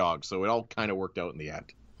and corn dogs, so it all kind of worked out in the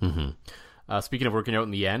end. Mm-hmm. Speaking of working out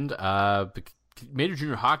in the end, the Major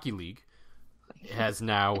Junior Hockey League has a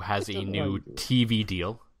new TV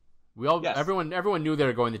deal. Everyone knew they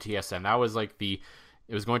were going to TSN. That was like it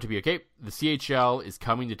was going to be, okay, the CHL is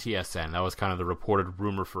coming to TSN. That was kind of the reported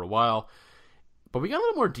rumor for a while. But we got a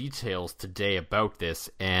little more details today about this,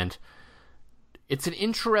 and It's an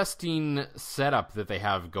interesting setup that they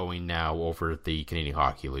have going now over at the Canadian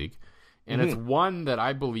Hockey League. And it's one that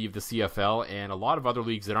I believe the CFL and a lot of other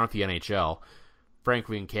leagues that aren't the NHL,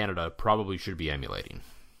 frankly in Canada, probably should be emulating.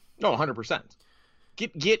 Oh, 100%.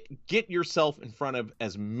 Get yourself in front of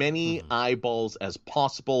as many eyeballs as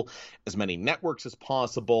possible, as many networks as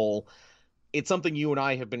possible. It's something you and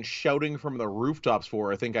I have been shouting from the rooftops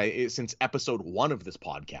for, since episode 1 of this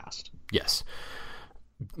podcast. Yes.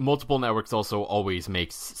 Multiple networks also always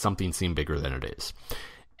makes something seem bigger than it is.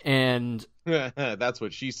 And that's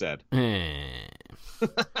what she said.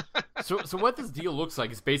 So what this deal looks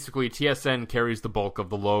like is basically TSN carries the bulk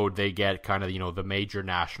of the load. They get kind of, the major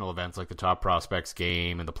national events like the Top Prospects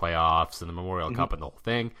game and the playoffs and the Memorial Cup and the whole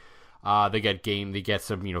thing. They get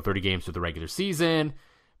some, 30 games through the regular season,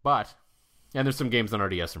 and there's some games on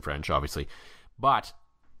RDS in French, obviously. But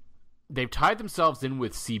they've tied themselves in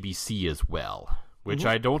with CBC as well, which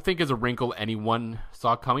I don't think is a wrinkle anyone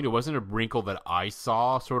saw coming. It wasn't a wrinkle that I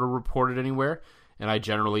saw sort of reported anywhere. And I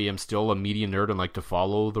generally am still a media nerd and like to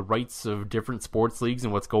follow the rights of different sports leagues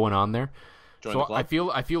and what's going on there. I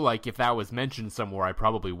feel like if that was mentioned somewhere, I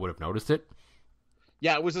probably would have noticed it.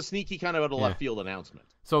 Yeah, it was a sneaky kind of out of left field announcement.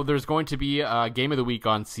 So there's going to be a game of the week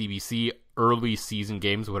on CBC, early season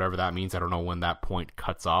games, whatever that means. I don't know when that point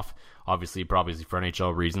cuts off. Obviously, probably for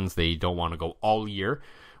NHL reasons, they don't want to go all year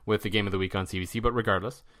with the game of the week on CBC, but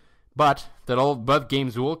regardless. But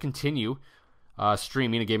games will continue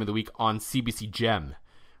streaming a game of the week on CBC Gem,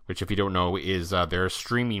 which, if you don't know, is their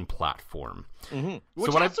streaming platform.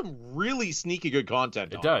 Which has some really sneaky good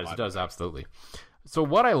content. It does, absolutely. So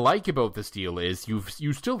what I like about this deal is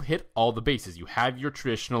you still hit all the bases. You have your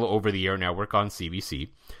traditional over-the-air network on CBC.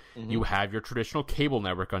 You have your traditional cable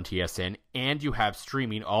network on TSN, and you have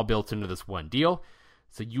streaming all built into this one deal.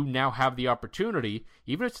 So you now have the opportunity,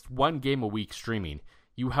 even if it's one game a week streaming,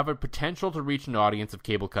 you have a potential to reach an audience of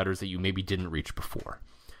cable cutters that you maybe didn't reach before.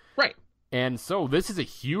 Right. And so this is a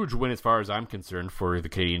huge win as far as I'm concerned for the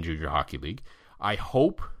Canadian Junior Hockey League. I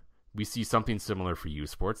hope we see something similar for U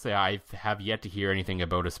Sports. I have yet to hear anything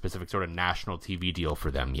about a specific sort of national TV deal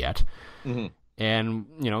for them yet. And,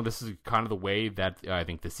 this is kind of the way that I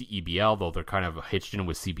think the CEBL, though they're kind of hitched in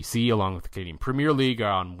with CBC along with the Canadian Premier League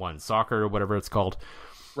on One Soccer or whatever it's called.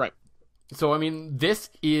 Right. So, this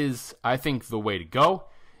is, I think, the way to go.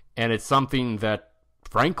 And it's something that,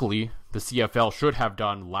 frankly, the CFL should have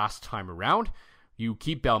done last time around. You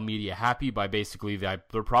keep Bell Media happy by basically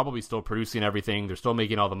they're probably still producing everything. They're still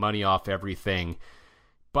making all the money off everything.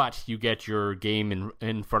 But you get your game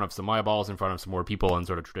in front of some eyeballs, in front of some more people on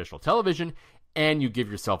sort of traditional television, and you give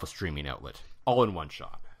yourself a streaming outlet all in one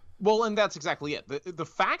shot. Well, and that's exactly it. The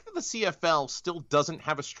fact that the CFL still doesn't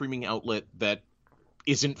have a streaming outlet that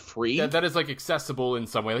isn't free. That is accessible in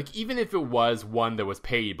some way. Even if it was one that was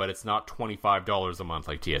paid, but it's not $25 a month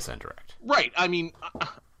like TSN Direct. Right. I'm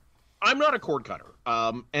not a cord cutter.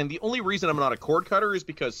 And the only reason I'm not a cord cutter is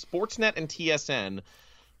because Sportsnet and TSN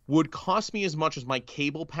would cost me as much as my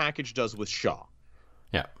cable package does with Shaw.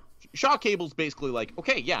 Yeah. Shaw Cable's basically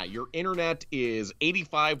your internet is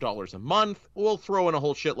 $85 a month. We'll throw in a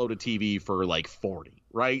whole shitload of TV for $40,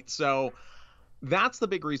 right? So that's the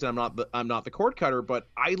big reason I'm not the cord cutter, but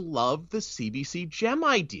I love the CBC Gem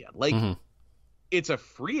idea. It's a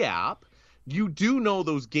free app. You do know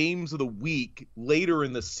those games of the week later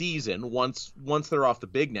in the season, once they're off the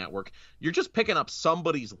big network, you're just picking up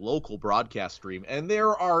somebody's local broadcast stream. And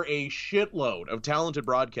there are a shitload of talented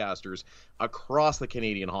broadcasters across the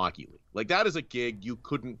Canadian Hockey League. That is a gig you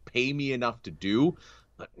couldn't pay me enough to do.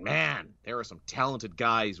 But man, there are some talented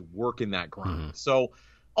guys working that grind. So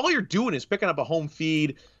all you're doing is picking up a home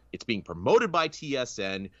feed. It's being promoted by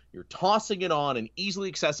TSN. You're tossing it on an easily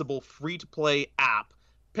accessible, free-to-play app,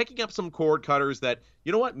 picking up some cord cutters that,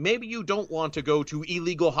 maybe you don't want to go to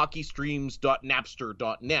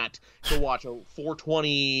illegalhockeystreams.napster.net to watch a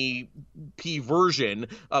 420p version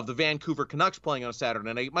of the Vancouver Canucks playing on a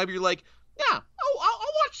Saturday night. Maybe you're like, yeah,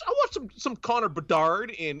 I'll watch some Connor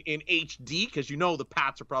Bedard in HD because the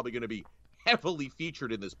Pats are probably going to be heavily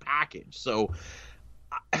featured in this package. So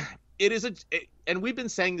it is and we've been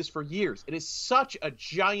saying this for years, it is such a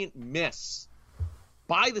giant miss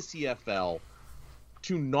by the CFL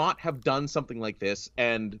to not have done something like this.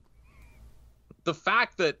 And the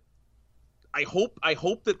fact that I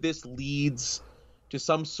hope that this leads to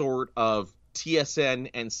some sort of TSN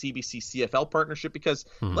and CBC CFL partnership, because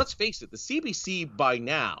let's face it, the CBC by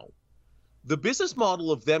now, the business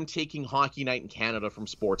model of them taking Hockey Night in Canada from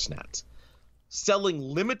Sportsnet, selling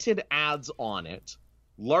limited ads on it,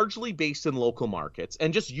 largely based in local markets,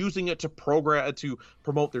 and just using it to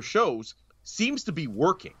promote their shows seems to be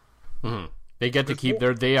working. They get to keep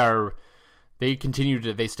they are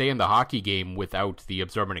they stay in the hockey game without the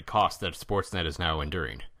absorbent cost that Sportsnet is now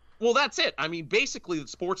enduring. Well, that's it. I mean, basically,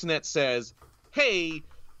 Sportsnet says, hey,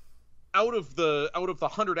 out of the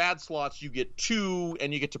 100 ad slots, you get 2,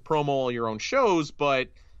 and you get to promo all your own shows, but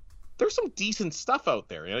there's some decent stuff out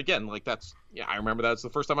there. And again, like I remember that's the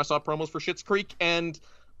first time I saw promos for Schitt's Creek, and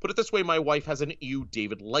put it this way, my wife has an EU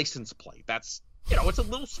David license plate. That's, it's a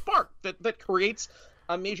little spark that creates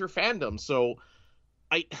a major fandom. So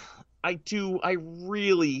I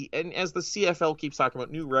really, and as the CFL keeps talking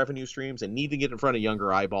about new revenue streams and need to get in front of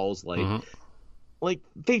younger eyeballs, like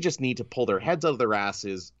they just need to pull their heads out of their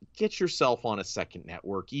asses, get yourself on a second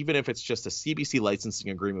network, even if it's just a CBC licensing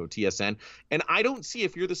agreement with TSN. And I don't see,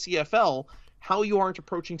 if you're the CFL, how you aren't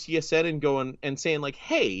approaching TSN and going and saying like,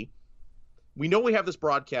 hey, we know we have this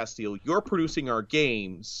broadcast deal. You're producing our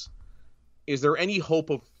games. Is there any hope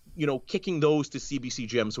of, kicking those to CBC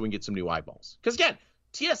Gem so we can get some new eyeballs? Because again,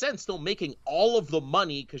 TSN's still making all of the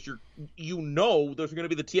money because there's going to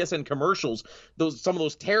be the TSN commercials, some of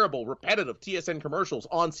those terrible, repetitive TSN commercials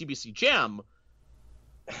on CBC Gem.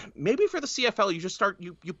 Maybe for the CFL, you just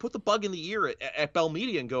you put the bug in the ear at Bell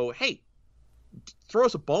Media and go, hey, throw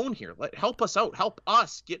us a bone here. Help us out. Help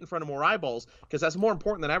us get in front of more eyeballs, because that's more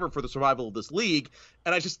important than ever for the survival of this league.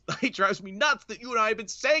 And it drives me nuts that you and I have been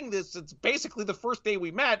saying this since basically the first day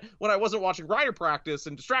we met, when I wasn't watching Rider practice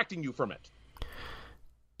and distracting you from it.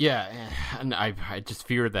 Yeah, and I just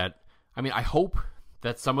fear that, I hope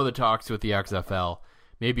that some of the talks with the XFL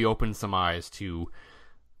maybe open some eyes to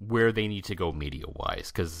where they need to go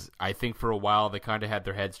media-wise, because I think for a while they kind of had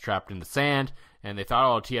their heads trapped in the sand, and they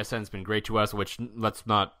thought, oh, TSN's been great to us, which let's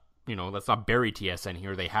not bury TSN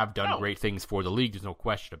here. They have done great things for the league, there's no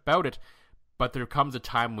question about it, but there comes a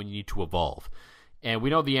time when you need to evolve. And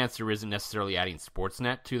we know the answer isn't necessarily adding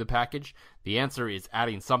Sportsnet to the package. The answer is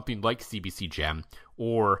adding something like CBC Gem,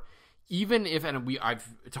 or even if, and I've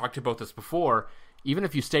talked about this before, even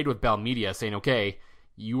if you stayed with Bell Media saying, okay,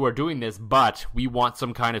 you are doing this, but we want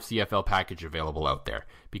some kind of CFL package available out there,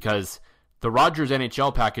 because the Rogers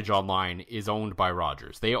NHL package online is owned by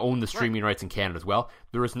Rogers. They own the streaming rights in Canada as well.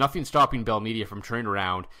 There is nothing stopping Bell Media from turning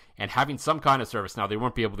around and having some kind of service. Now, they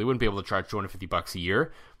wouldn't be able to charge $250 a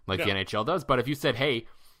year like the NHL does, but if you said, hey,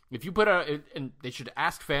 if you put and they should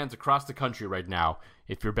ask fans across the country right now,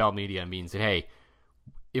 if you're Bell Media, means that, hey,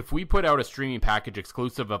 if we put out a streaming package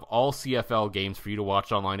exclusive of all CFL games for you to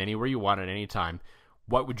watch online anywhere you want at any time,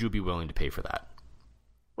 what would you be willing to pay for that?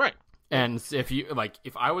 Right. And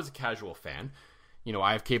if I was a casual fan,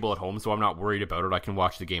 I have cable at home, so I'm not worried about it. I can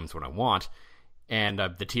watch the games when I want. And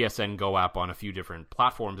the TSN Go app on a few different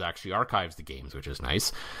platforms actually archives the games, which is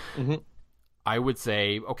nice. Mm-hmm. I would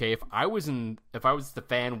say, okay, if I was the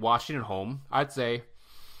fan watching at home, I'd say,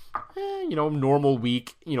 normal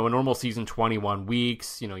week, a normal season, 21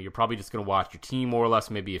 weeks, you're probably just going to watch your team more or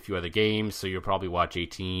less, maybe a few other games. So you'll probably watch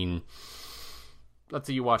 18, let's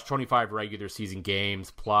say you watch 25 regular season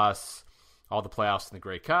games plus all the playoffs in the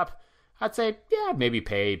Grey Cup. I'd say, yeah, maybe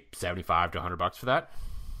pay $75 to $100 for that.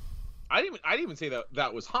 I'd even say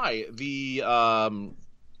that was high. The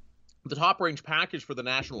top range package for the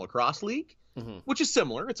National Lacrosse League, which is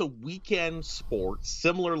similar. It's a weekend sport,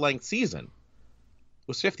 similar length season,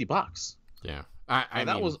 was $50. Yeah.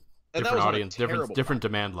 That was different audience, different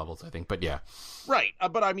demand levels, I think, but yeah. Right.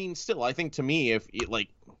 But still, I think to me, if it,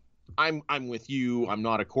 I'm with you, I'm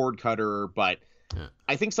not a cord cutter, but yeah.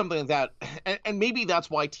 I think something like that, and maybe that's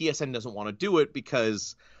why TSN doesn't want to do it,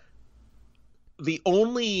 because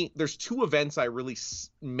there's two events I really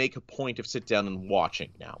make a point of sit down and watching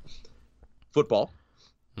now: football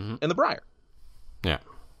and the Brier. Yeah.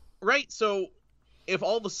 Right. So if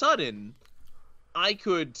all of a sudden I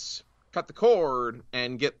could cut the cord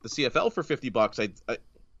and get the CFL for $50,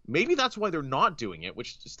 maybe that's why they're not doing it,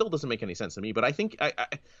 which still doesn't make any sense to me. But I think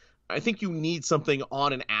I think you need something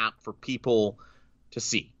on an app for people to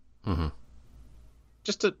see. Mm-hmm.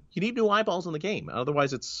 You need new eyeballs in the game.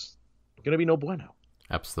 Otherwise, it's going to be no bueno.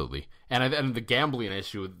 Absolutely. And the gambling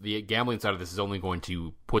issue, the gambling side of this is only going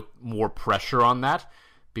to put more pressure on that,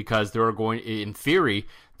 because in theory,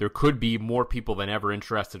 there could be more people than ever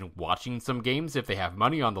interested in watching some games if they have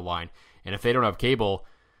money on the line. And if they don't have cable,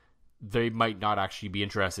 they might not actually be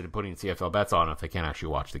interested in putting CFL bets on if they can't actually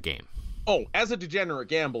watch the game. Oh, as a degenerate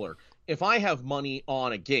gambler, if I have money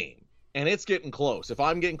on a game and it's getting close, if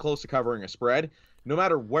I'm getting close to covering a spread, no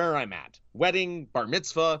matter where I'm at, wedding, bar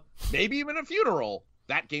mitzvah, maybe even a funeral,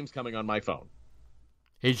 that game's coming on my phone.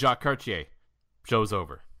 Hey, Jacques Cartier, show's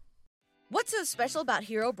over. What's so special about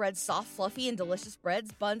Hero Bread's soft, fluffy, and delicious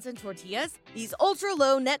breads, buns, and tortillas? These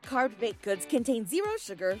ultra-low net-carb baked goods contain zero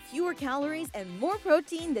sugar, fewer calories, and more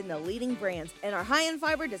protein than the leading brands, and are high in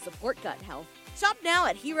fiber to support gut health. Shop now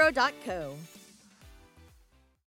at Hero.co.